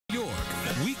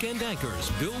weekend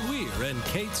anchors Bill Weir and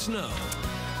Kate Snow.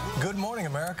 Good morning,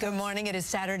 America. Good morning. It is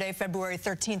Saturday, February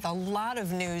 13th. A lot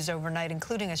of news overnight,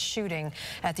 including a shooting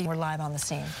at the... We're live on the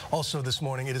scene. Also this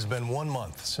morning, it has been 1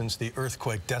 month since the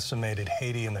earthquake decimated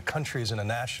Haiti, and the country is in a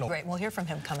national... Great. We'll hear from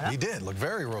him coming up. He did. Look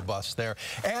very robust there.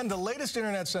 And the latest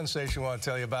internet sensation I want to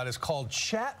tell you about is called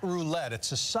Chat Roulette.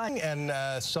 It's a site,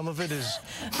 and some of it is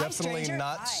definitely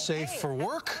not safe for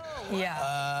work. Yeah.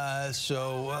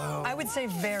 I would say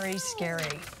very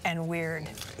scary and weird.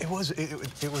 It was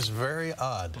very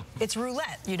odd. It's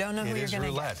roulette. You don't know who you're going to get. It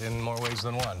is roulette in more ways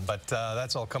than one. But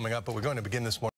that's all coming up. But we're going to begin this morning.